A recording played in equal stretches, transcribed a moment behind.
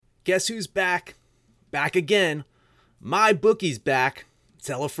Guess who's back? Back again. My bookie's back.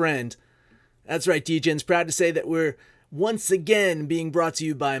 Tell a friend. That's right, Degens. Proud to say that we're once again being brought to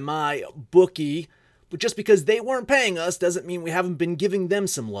you by my bookie. But just because they weren't paying us doesn't mean we haven't been giving them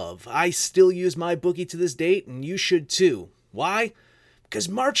some love. I still use my bookie to this date, and you should too. Why? Because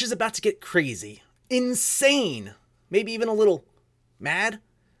March is about to get crazy. Insane. Maybe even a little mad.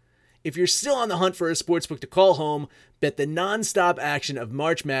 If you're still on the hunt for a sportsbook to call home, bet the non-stop action of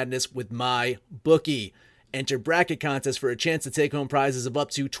March Madness with my bookie. Enter bracket contests for a chance to take home prizes of up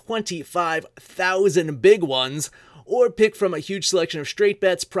to 25,000 big ones, or pick from a huge selection of straight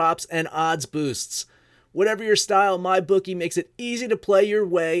bets, props, and odds boosts. Whatever your style, my bookie makes it easy to play your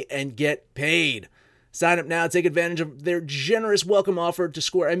way and get paid. Sign up now, take advantage of their generous welcome offer to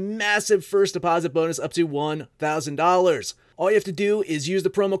score a massive first deposit bonus up to $1,000. All you have to do is use the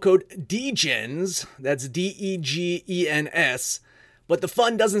promo code DEGENS, that's DEGENS, but the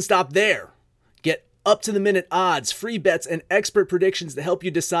fun doesn't stop there. Get up-to-the-minute odds, free bets, and expert predictions to help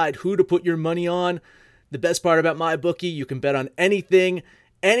you decide who to put your money on. The best part about MyBookie, you can bet on anything,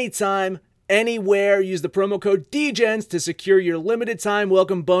 anytime, anywhere. Use the promo code DEGENS to secure your limited-time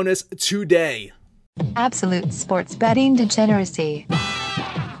welcome bonus today. Absolute sports betting degeneracy.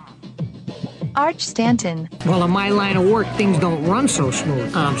 Arch Stanton. Well, in my line of work, things don't run so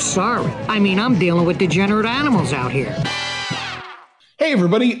smooth. I'm sorry. I mean, I'm dealing with degenerate animals out here. Hey,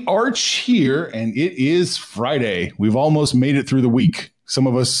 everybody. Arch here, and it is Friday. We've almost made it through the week. Some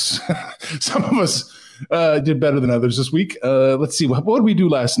of us did better than others this week. Let's see. What did we do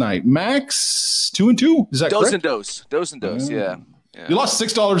last night? Max, 2-2. Is that correct? Dose and dose. Yeah. You lost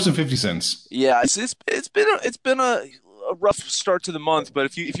 $6.50. Yeah, it's been a rough start to the month, but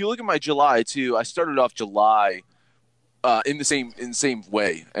if you look at my July too, I started off July in the same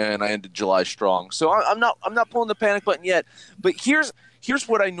way, and I ended July strong. So I'm not pulling the panic button yet. But here's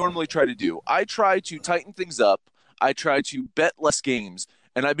what I normally try to do. I try to tighten things up. I try to bet less games,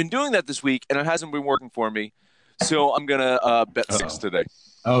 and I've been doing that this week, and it hasn't been working for me. So I'm gonna bet 6 today.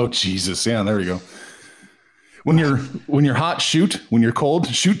 Oh Jesus! Yeah, there we go. When you're hot, shoot. When you're cold,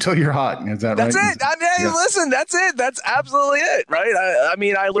 shoot till you're hot. Is that right? That's it. Listen, that's it. That's absolutely it, right? I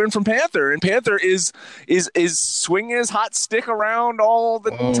mean, I learned from Panther, and Panther is swinging his hot stick around all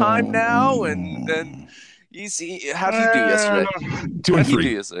the time now. And then you see, how did he do yesterday?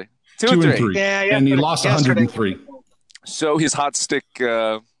 2-3. 2-3. Yeah, and he lost 103. So his hot stick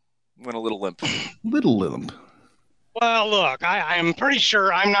went a little limp. Little limp. Well, look, I'm pretty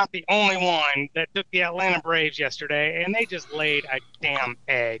sure I'm not the only one that took the Atlanta Braves yesterday, and they just laid a damn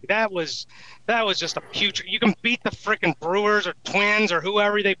egg. That was just a putrid. You can beat the freaking Brewers or Twins or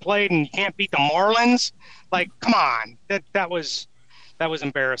whoever they played, and you can't beat the Marlins. Like, come on, that was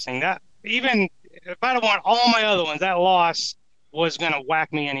embarrassing. That even if I'd have won all my other ones, that loss was gonna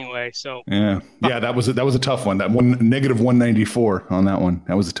whack me anyway. So yeah, that was a tough one. That one -194 on that one.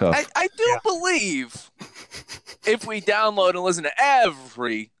 That was a tough. I do believe. If we download and listen to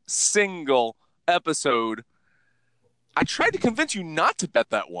every single episode, I tried to convince you not to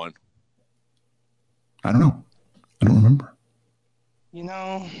bet that one. I don't know. I don't remember. You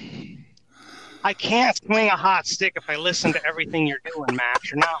know, I can't swing a hot stick if I listen to everything you're doing,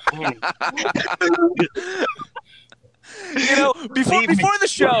 Max. You're not winning. You know, before the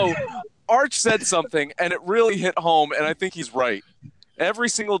show, Arch said something, and it really hit home, and I think he's right. Every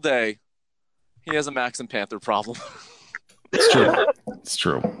single day, he has a Max and Panther problem. It's true. It's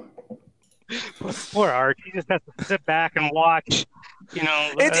true. Poor Arch. He just has to sit back and watch. You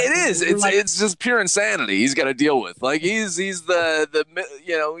know, it is. It's just pure insanity. He's got to deal with. Like he's the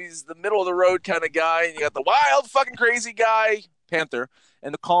he's the middle of the road kind of guy, and you got the wild fucking crazy guy, Panther,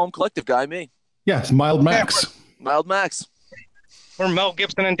 and the calm collective guy, me. Yes, mild Max. Mild Max. We're Mel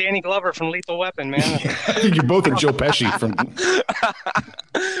Gibson and Danny Glover from Lethal Weapon, man. I think you both are Joe Pesci from.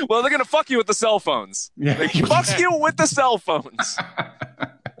 Well, they're gonna fuck you with the cell phones. Yeah. They fuck you with the cell phones.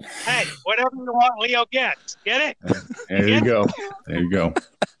 Hey, whatever you want, Leo gets. Get it? There you go. There you go.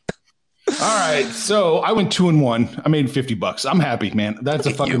 All right, so I went 2-1. I made $50. I'm happy, man. That's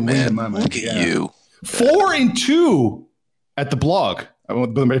a fucking win in my mind. Look at you. 4-2 at the blog. I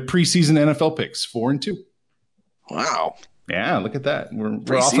went with my preseason NFL picks. 4-2. Wow. Yeah, look at that. We're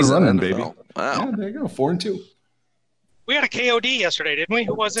off and running, baby. Wow. Yeah, there you go. 4-2. We had a KOD yesterday, didn't we?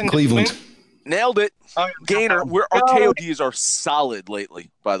 Who was in Cleveland? Nailed it. Gainer. Our KODs are solid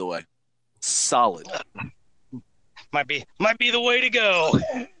lately, by the way. Solid. Might be the way to go.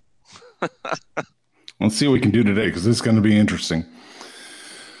 Let's see what we can do today, because this is going to be interesting.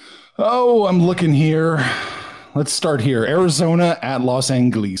 Oh, I'm looking here. Let's start here. Arizona at Los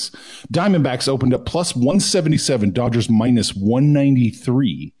Angeles. Diamondbacks opened up plus 177. Dodgers minus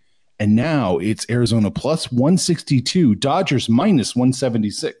 193. And now it's Arizona plus 162, Dodgers minus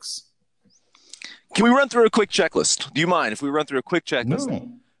 176. Can we run through a quick checklist? Do you mind if we run through a quick checklist? No.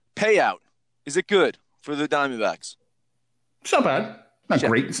 Payout. Is it good for the Diamondbacks? It's not bad. Not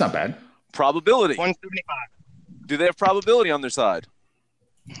great. It's not bad. Probability. 175. Do they have probability on their side?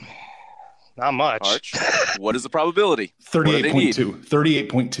 Not much. Arch, what is the probability? 38.2.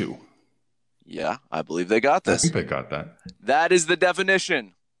 38.2. Yeah, I believe they got I this. think they got that. That is the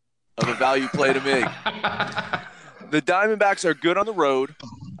definition of a value play to me. The Diamondbacks are good on the road,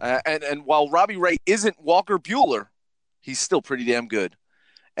 and while Robbie Ray isn't Walker Buehler, he's still pretty damn good.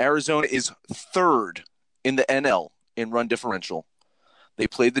 Arizona is third in the NL in run differential. They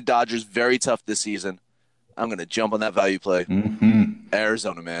played the Dodgers very tough this season. I'm going to jump on that value play.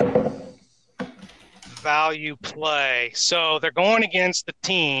 Arizona, man. Value play. So they're going against the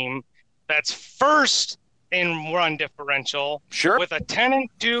team that's first in run differential. Sure. With a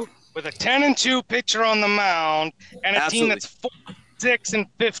 10-2 pitcher on the mound and a team that's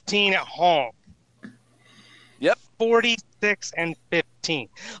 46-15 at home. Yep. 46-15.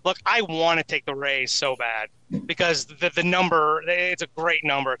 Look, I want to take the Rays so bad because the number, it's a great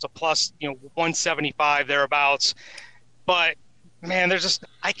number. It's a plus, 175 thereabouts. But man,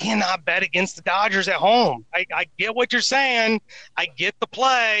 I cannot bet against the Dodgers at home. I get what you're saying. I get the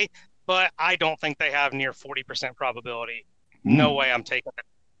play, but I don't think they have near 40% probability. No way I'm taking it.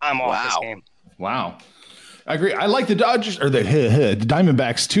 I'm off this game. Wow. I agree. I like the Dodgers or the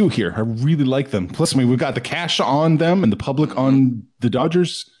Diamondbacks too here. I really like them. Plus, we've got the cash on them and the public on the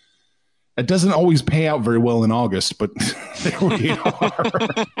Dodgers. It doesn't always pay out very well in August, but there we are.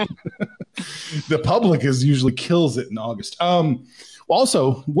 The public usually kills it in August.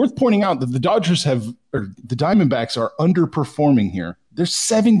 Also, worth pointing out that the Diamondbacks are underperforming here. They're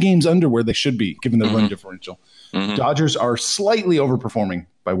 7 games under where they should be, given the run differential. Dodgers are slightly overperforming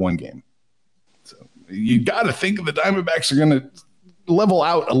by 1 game. So you got to think the Diamondbacks are going to level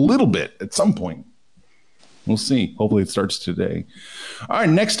out a little bit at some point. We'll see. Hopefully it starts today. All right,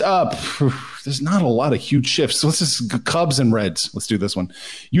 next up, there's not a lot of huge shifts. So let's just Cubs and Reds. Let's do this one.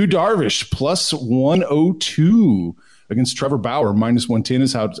 Yu Darvish plus 102 against Trevor Bauer. Minus 110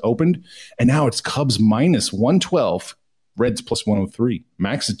 is how it's opened. And now it's Cubs minus 112. Reds plus 103.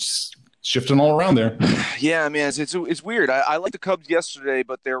 Max, it's shifting all around there. Yeah, man, it's weird. I liked the Cubs yesterday,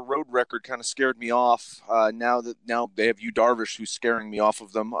 but their road record kind of scared me off. Now they have Yu Darvish, who's scaring me off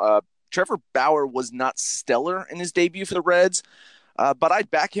of them. Trevor Bauer was not stellar in his debut for the Reds, but I'd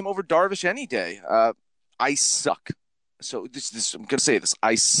back him over Darvish any day. I suck. So I'm going to say this.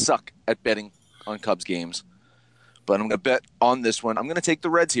 I suck at betting on Cubs games, but I'm going to bet on this one. I'm going to take the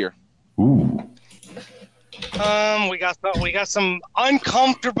Reds here. Ooh. We got some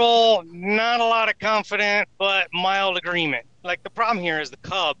uncomfortable, not a lot of confident, but mild agreement. Like the problem here is the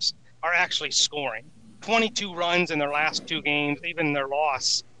Cubs are actually scoring 22 runs in their last 2 games. Even their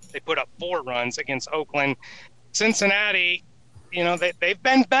loss, they put up 4 runs against Oakland. Cincinnati, they've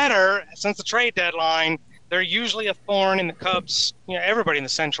been better since the trade deadline. They're usually a thorn in the Cubs, everybody in the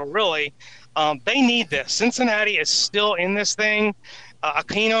Central, really. They need this. Cincinnati is still in this thing.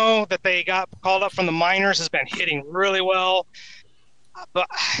 Aquino, that they got called up from the minors, has been hitting really well. But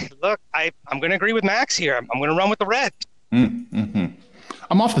look, I'm going to agree with Max here. I'm going to run with the Reds. I'm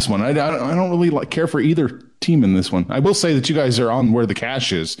off this one. I don't really care for either team in this one. I will say that you guys are on where the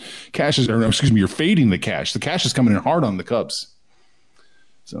cash is. You're fading the cash. The cash is coming in hard on the Cubs.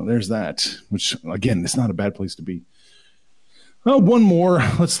 So there's that, which, again, it's not a bad place to be. Oh, one more.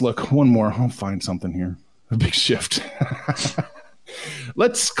 Let's look. One more. I'll find something here. A big shift.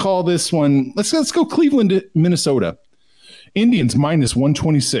 Let's call this one. Let's go Cleveland, Minnesota. Indians minus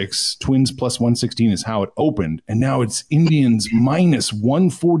 126, Twins plus 116 is how it opened. And now it's Indians minus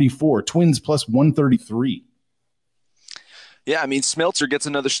 144, Twins plus 133. Yeah, I mean, Smeltzer gets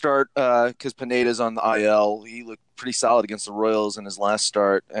another start because Pineda's on the IL. He looked pretty solid against the Royals in his last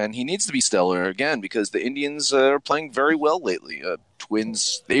start, and he needs to be stellar again because the Indians are playing very well lately.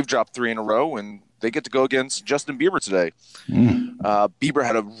 Twins, they've dropped 3 in a row, and they get to go against Justin Bieber today. Bieber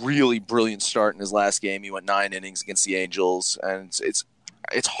had a really brilliant start in his last game. He went 9 innings against the Angels, and it's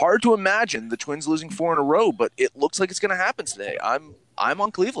hard to imagine the Twins losing 4 in a row, but it looks like it's going to happen today. I'm on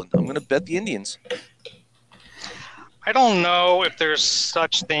Cleveland. I'm going to bet the Indians. I don't know if there's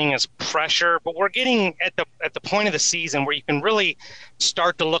such thing as pressure, but we're getting at the point of the season where you can really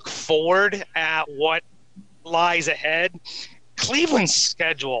start to look forward at what lies ahead. Cleveland's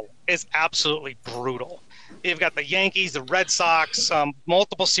schedule is absolutely brutal. You've got the Yankees, the Red Sox,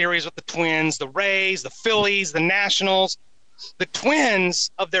 multiple series with the Twins, the Rays, the Phillies, the Nationals. The Twins,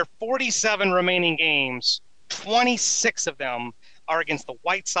 of their 47 remaining games, 26 of them are against the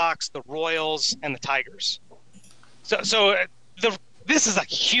White Sox, the Royals, and the Tigers. This is a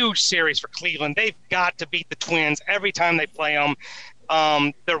huge series for Cleveland. They've got to beat the Twins every time they play them.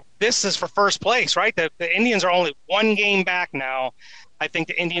 This is for first place, right? The Indians are only one game back now. I think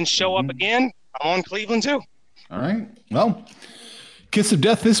the Indians show up again. I'm on Cleveland too. All right. Well, kiss of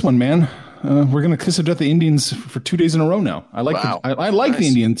death this one, man. We're going to kiss of death the Indians for 2 days in a row now. I like the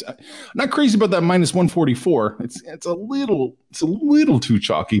Indians. I'm not crazy about that minus 144. It's a little too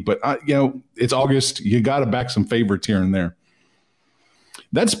chalky, but it's August. You got to back some favorites here and there.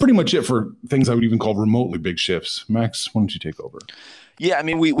 That's pretty much it for things I would even call remotely big shifts. Max, why don't you take over? Yeah, I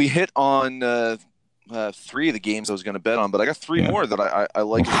mean, we hit on 3 of the games I was going to bet on, but I got 3 more that I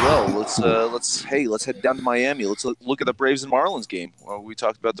like as well. Let's head down to Miami. Let's look at the Braves and Marlins game. Well, we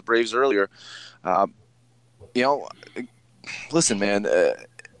talked about the Braves earlier. Listen, man, the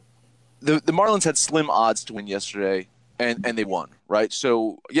Marlins had slim odds to win yesterday, and they won, right?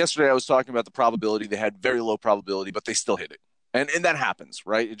 So yesterday I was talking about the probability. They had very low probability, but they still hit it. And that happens,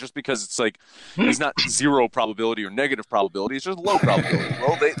 right? Just because it's not zero probability or negative probability, it's just low probability.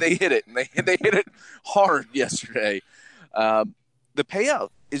 Well, they hit it, and they hit it hard yesterday. The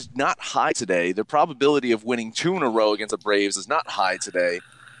payout is not high today. The probability of winning 2 in a row against the Braves is not high today.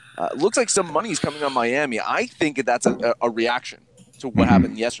 Looks like some money is coming on Miami. I think that's a reaction to what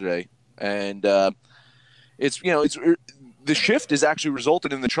happened yesterday, and it's the shift has actually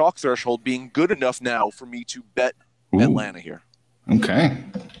resulted in the chalk threshold being good enough now for me to bet Atlanta here. Okay.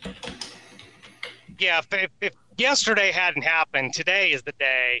 Yeah, if yesterday hadn't happened, today is the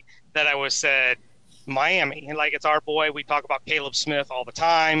day that I was said Miami. And it's our boy. We talk about Caleb Smith all the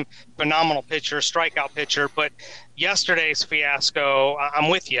time. Phenomenal pitcher, strikeout pitcher. But yesterday's fiasco, I'm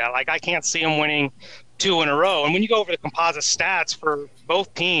with you. I can't see him winning 2 in a row. And when you go over the composite stats for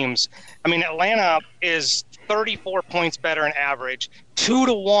both teams, I mean, Atlanta is 34 points better in average,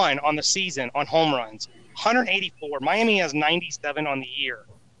 2-1 on the season on home runs. 184. Miami has 97 on the year.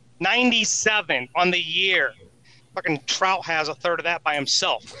 97 on the year. Fucking Trout has a third of that by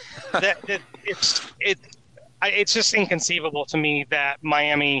himself. It's just inconceivable to me that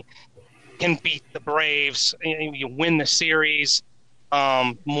Miami can beat the Braves. You win the series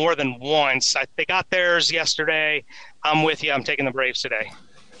more than once. They got theirs yesterday. I'm with you. I'm taking the Braves today.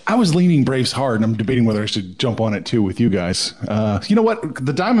 I was leaning Braves hard, and I'm debating whether I should jump on it too with you guys. You know what?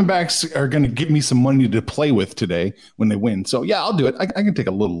 The Diamondbacks are going to give me some money to play with today when they win. So, yeah, I'll do it. I can take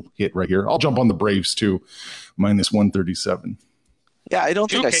a little hit right here. I'll jump on the Braves too, minus 137. Yeah, I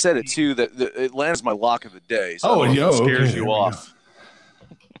don't think I said it too, that Atlanta's my lock of the day. So it scares you off.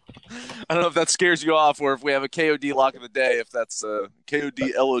 I don't know if that scares you off or if we have a KOD lock of the day, if that's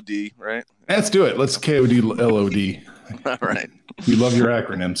KOD LOD, right? Let's do it. Let's KOD LOD. All right. We love your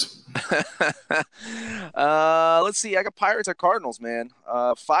acronyms. Let's see. I got Pirates at Cardinals, man.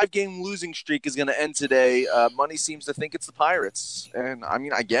 5-game losing streak is going to end today. Money seems to think it's the Pirates. And, I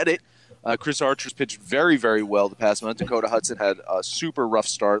mean, I get it. Chris Archer's pitched very, very well the past month. Dakota Hudson had a super rough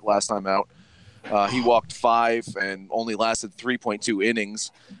start last time out. He walked 5 and only lasted 3.2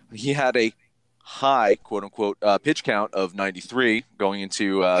 innings. He had a high, quote-unquote, pitch count of 93 going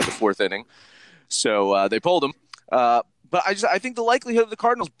into the 4th inning. So they pulled him. But I think the likelihood of the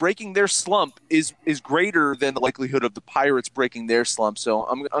Cardinals breaking their slump is greater than the likelihood of the Pirates breaking their slump. So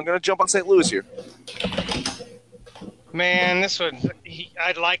I'm going to jump on St. Louis here. Man,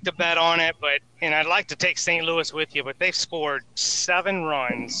 I'd like to bet on it, and I'd like to take St. Louis with you, but they've scored 7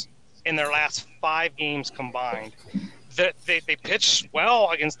 runs in their last 5 games combined. They pitched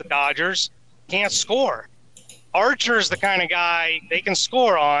well against the Dodgers, can't score. Archer's the kind of guy they can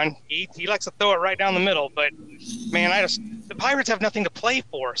score on. He likes to throw it right down the middle, but man, the Pirates have nothing to play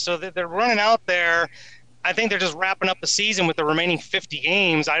for, so they're running out there. I think they're just wrapping up the season with the remaining 50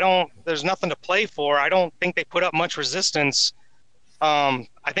 games. There's nothing to play for. I don't think they put up much resistance. I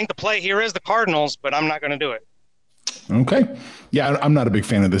think the play here is the Cardinals, but I'm not going to do it. Okay. Yeah, I'm not a big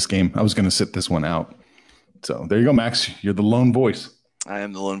fan of this game. I was going to sit this one out. So there you go, Max. You're the lone voice. I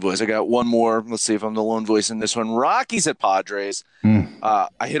am the lone voice. I got one more. Let's see if I'm the lone voice in this one. Rockies at Padres. I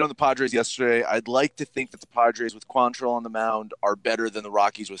hit on the Padres yesterday. I'd like to think that the Padres with Quantrill on the mound are better than the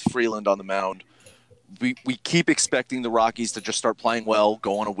Rockies with Freeland on the mound. We keep expecting the Rockies to just start playing well,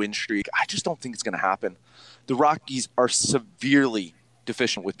 go on a win streak. I just don't think it's going to happen. The Rockies are severely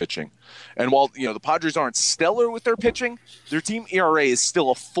deficient with pitching. And while the Padres aren't stellar with their pitching, their team ERA is still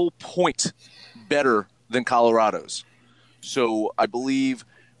a full point better than Colorado's. So I believe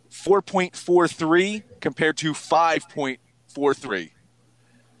 4.43 compared to 5.43.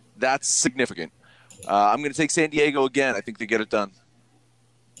 That's significant. I'm going to take San Diego again. I think they get it done.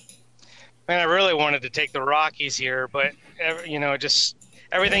 Man, I really wanted to take the Rockies here, but just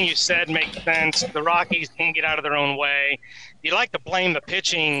everything you said makes sense. The Rockies can't get out of their own way. You like to blame the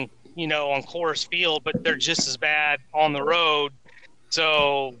pitching, on Coors Field, but they're just as bad on the road.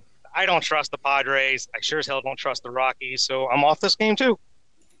 So I don't trust the Padres. I sure as hell don't trust the Rockies. So I'm off this game too.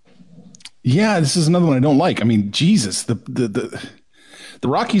 Yeah, this is another one I don't like. I mean, Jesus, the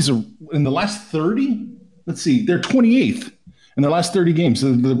Rockies are in the last 30. Let's see, they're 28th in their last 30 games. The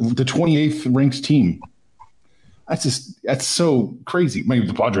 28th ranked team. That's so crazy. Maybe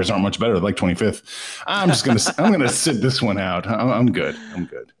the Padres aren't much better. They're like 25th. I'm gonna sit this one out. I'm good.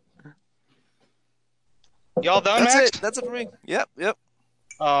 Y'all done, Max? That's it for me. Yep.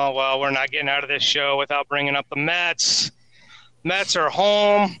 Oh, well, we're not getting out of this show without bringing up the Mets. Mets are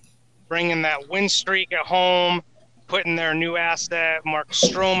home, bringing that win streak at home, putting their new asset, Mark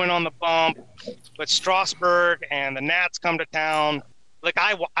Stroman, on the bump. But Strasburg and the Nats come to town. Like,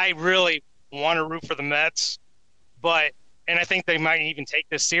 I really want to root for the Mets, and I think they might even take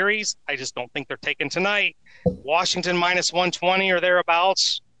this series. I just don't think they're taking tonight. Washington minus 120 or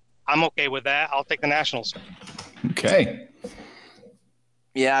thereabouts. I'm okay with that. I'll take the Nationals. Okay.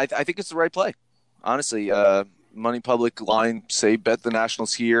 Yeah, I think it's the right play. Honestly, Money Public line, say bet the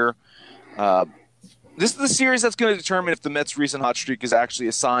Nationals here. This is the series that's going to determine if the Mets' recent hot streak is actually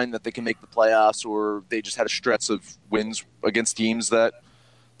a sign that they can make the playoffs, or they just had a stretch of wins against teams that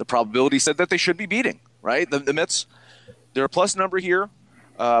the probability said that they should be beating, right? The Mets, they're a plus number here.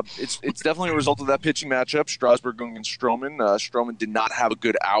 It's definitely a result of that pitching matchup, Strasburg going against Stroman. Stroman did not have a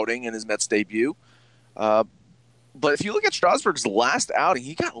good outing in his Mets debut. But if you look at Strasburg's last outing,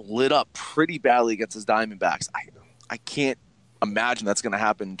 he got lit up pretty badly against his Diamondbacks. I can't imagine that's going to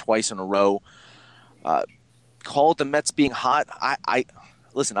happen twice in a row. Call it the Mets being hot.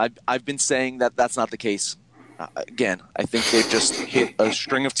 Listen, I've been saying that that's not the case. Again, I think they've just hit a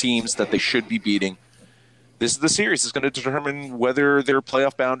string of teams that they should be beating. This is the series. It's going to determine whether they're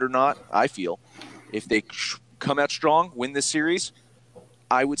playoff bound or not, I feel. If they come out strong, win this series,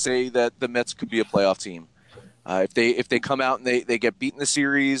 I would say that the Mets could be a playoff team. If they come out and they get beaten the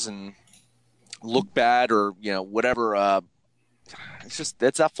series and look bad or whatever, it's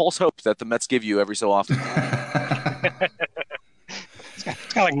that false hope that the Mets give you every so often. It's kind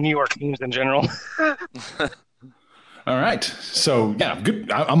of like New York teams in general. All right. So yeah,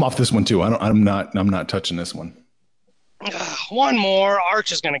 good. I'm off this one too. I'm not touching this one. One more.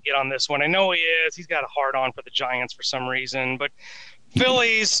 Arch is going to get on this one. I know he is. He's got a hard on for the Giants for some reason. But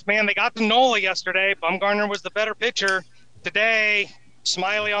Phillies, man, they got to Nola yesterday. Bumgarner was the better pitcher. Today,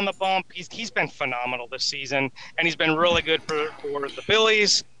 Smiley on the bump. He's been phenomenal this season, and he's been really good for the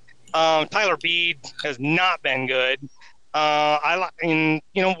Phillies. Tyler Beede has not been good.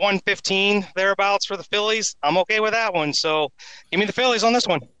 115 thereabouts for the Phillies. I'm okay with that one. So give me the Phillies on this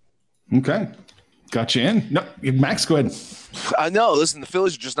one. Okay. Got you in. No, Max, go ahead. No, listen, the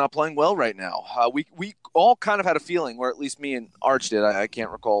Phillies are just not playing well right now. We all kind of had a feeling, or at least me and Arch did. I can't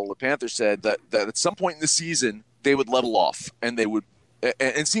recall what Panther said, that at some point in the season they would level off, and they would. And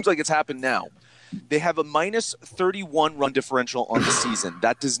it seems like it's happened now. They have a minus 31 run differential on the season.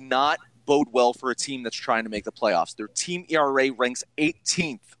 That does not bode well for a team that's trying to make the playoffs. Their team ERA ranks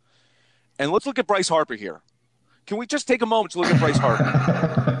 18th. And let's look at Bryce Harper here. Can we just take a moment to look at Bryce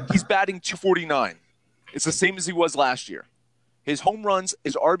Harper? He's batting .249. It's the same as he was last year. His home runs,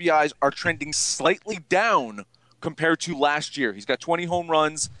 his RBIs are trending slightly down compared to last year. He's got 20 home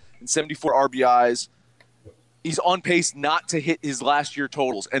runs and 74 RBIs. He's on pace not to hit his last year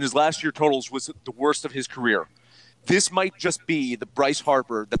totals, and his last year totals was the worst of his career. This might just be the Bryce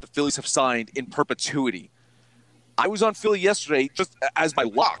Harper that the Phillies have signed in perpetuity. I was on Philly yesterday just as my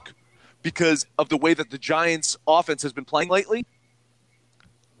lock because of the way that the Giants' offense has been playing lately.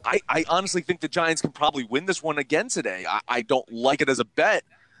 I honestly think the Giants can probably win this one again today. I don't like it as a bet.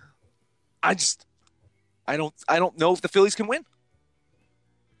 I don't know if the Phillies can win.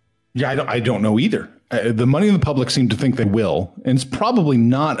 Yeah, I don't know either. The money in the public seem to think they will, and it's probably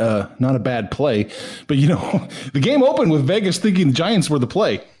not a bad play. But the game opened with Vegas thinking the Giants were the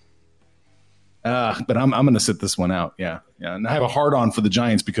play. But I'm going to sit this one out. Yeah, and I have a hard on for the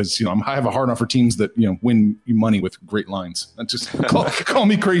Giants because I have a hard on for teams that win you money with great lines. That's just call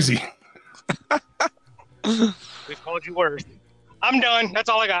me crazy. We've called you worse. I'm done. That's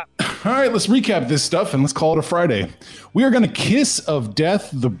all I got. All right, let's recap this stuff and let's call it a Friday. We are going to kiss of death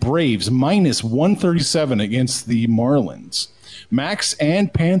the Braves minus 137 against the Marlins. Max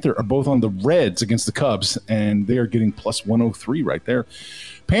and Panther are both on the Reds against the Cubs, and they are getting plus 103 right there.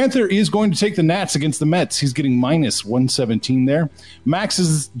 Panther is going to take the Nats against the Mets. He's getting minus 117 there. Max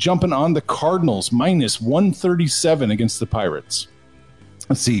is jumping on the Cardinals minus 137 against the Pirates.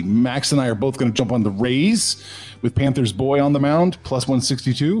 Let's see. Max and I are both going to jump on the Rays with Panthers boy on the mound, plus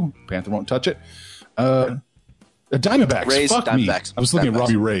 162. Panther won't touch it. The Diamondbacks. Rays, Fuck Diamondbacks. me. I was looking at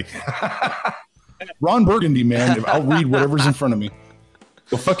Robbie Ray. Ron Burgundy, man. I'll read whatever's in front of me.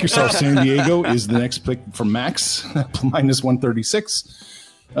 Go fuck yourself. San Diego is the next pick from Max, minus 136.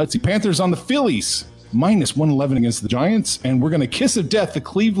 Let's see. Panthers on the Phillies, minus 111 against the Giants. And we're going to kiss of death the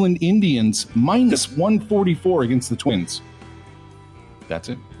Cleveland Indians, minus 144 against the Twins. That's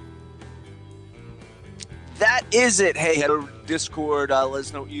it. That is it. Hey, head over to Discord. Let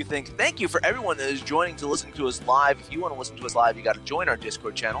us know what you think. Thank you for everyone that is joining to listen to us live. If you want to listen to us live, you got to join our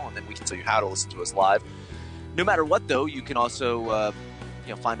Discord channel, and then we can tell you how to listen to us live. No matter what, though, you can also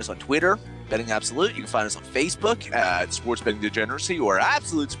find us on Twitter, Betting Absolute. You can find us on Facebook at Sports Betting Degeneracy or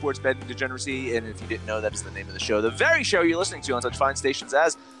Absolute Sports Betting Degeneracy. And if you didn't know, that is the name of the show. The very show you're listening to on such fine stations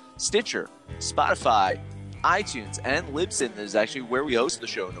as Stitcher, Spotify, iTunes, and Libsyn is actually where we host the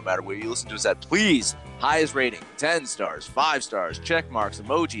show. No matter where you listen to us at, please, highest rating, 10 stars, 5 stars, check marks,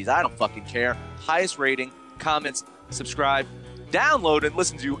 emojis, I don't fucking care. Highest rating, comments, subscribe, download, and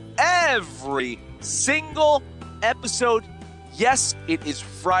listen to every single episode. Yes, it is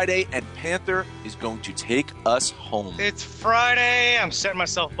Friday, and Panther is going to take us home. It's Friday. I'm setting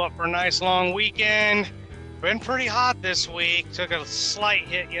myself up for a nice long weekend. Been pretty hot this week. Took a slight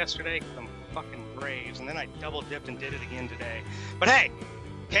hit yesterday because I'm fucking Braves, and then I double dipped and did it again today. But hey,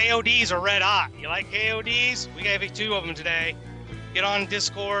 KODs are red hot. You like KODs? We gave you 2 of them today. Get on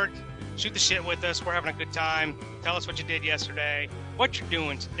Discord, shoot the shit with us. We're having a good time. Tell us what you did yesterday, what you're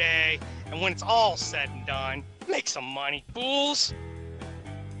doing today, and when it's all said and done, make some money, fools.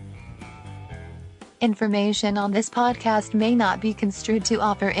 Information on this podcast may not be construed to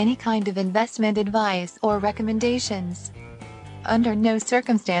offer any kind of investment advice or recommendations. Under no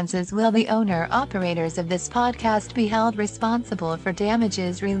circumstances will the owner-operators of this podcast be held responsible for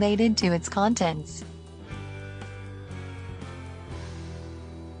damages related to its contents.